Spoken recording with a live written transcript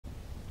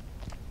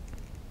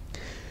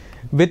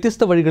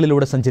വ്യത്യസ്ത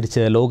വഴികളിലൂടെ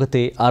സഞ്ചരിച്ച്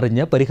ലോകത്തെ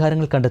അറിഞ്ഞ്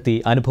പരിഹാരങ്ങൾ കണ്ടെത്തി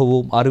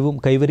അനുഭവവും അറിവും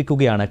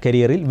കൈവരിക്കുകയാണ്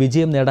കരിയറിൽ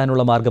വിജയം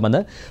നേടാനുള്ള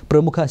മാർഗമെന്ന്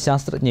പ്രമുഖ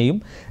ശാസ്ത്രജ്ഞയും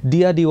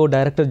DRDO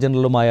director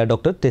ജനറലുമായ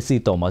doctor Tessy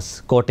Thomas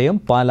Kottayam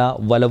പാല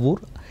വലവൂർ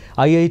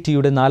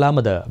IIITയുടെ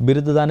 4ാമത്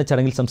ബിരുദദാന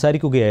ചടങ്ങിൽ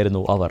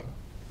സംസാരിക്കുകയായിരുന്നു അവർ.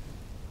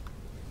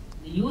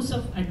 The use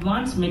of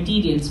advanced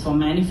materials for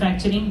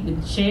manufacturing with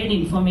shared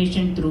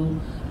information through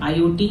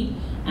IoT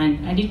and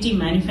additive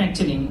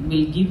manufacturing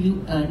will give you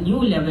a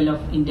new level of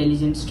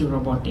intelligence to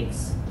robotics.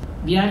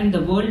 We are in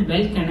the world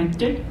well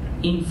connected,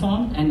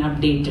 informed and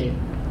updated.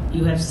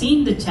 You have seen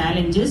the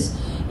challenges,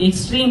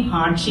 extreme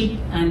hardship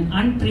and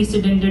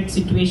unprecedented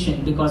situation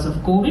because of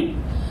COVID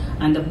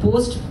and the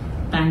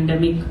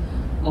post-pandemic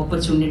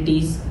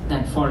opportunities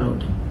that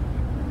followed.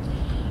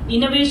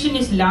 Innovation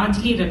is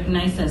largely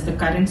recognized as the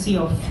currency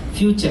of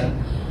future,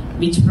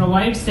 which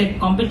provides a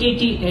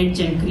competitive edge,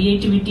 and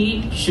creativity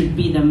should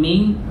be the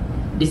main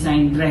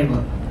design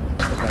driver.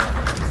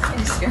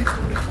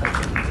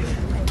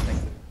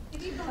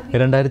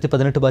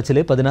 2018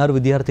 ബാച്ചിലെ 16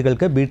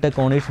 വിദ്യാർത്ഥികൾക്ക് BTech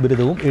owners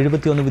ബിരുദവും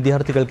 71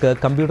 വിദ്യാർത്ഥികൾക്ക്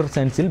computer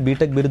സയൻസിൽ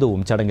BTech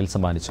ബിരുദവും ചടങ്ങിൽ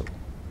സമ്മാനിച്ചു.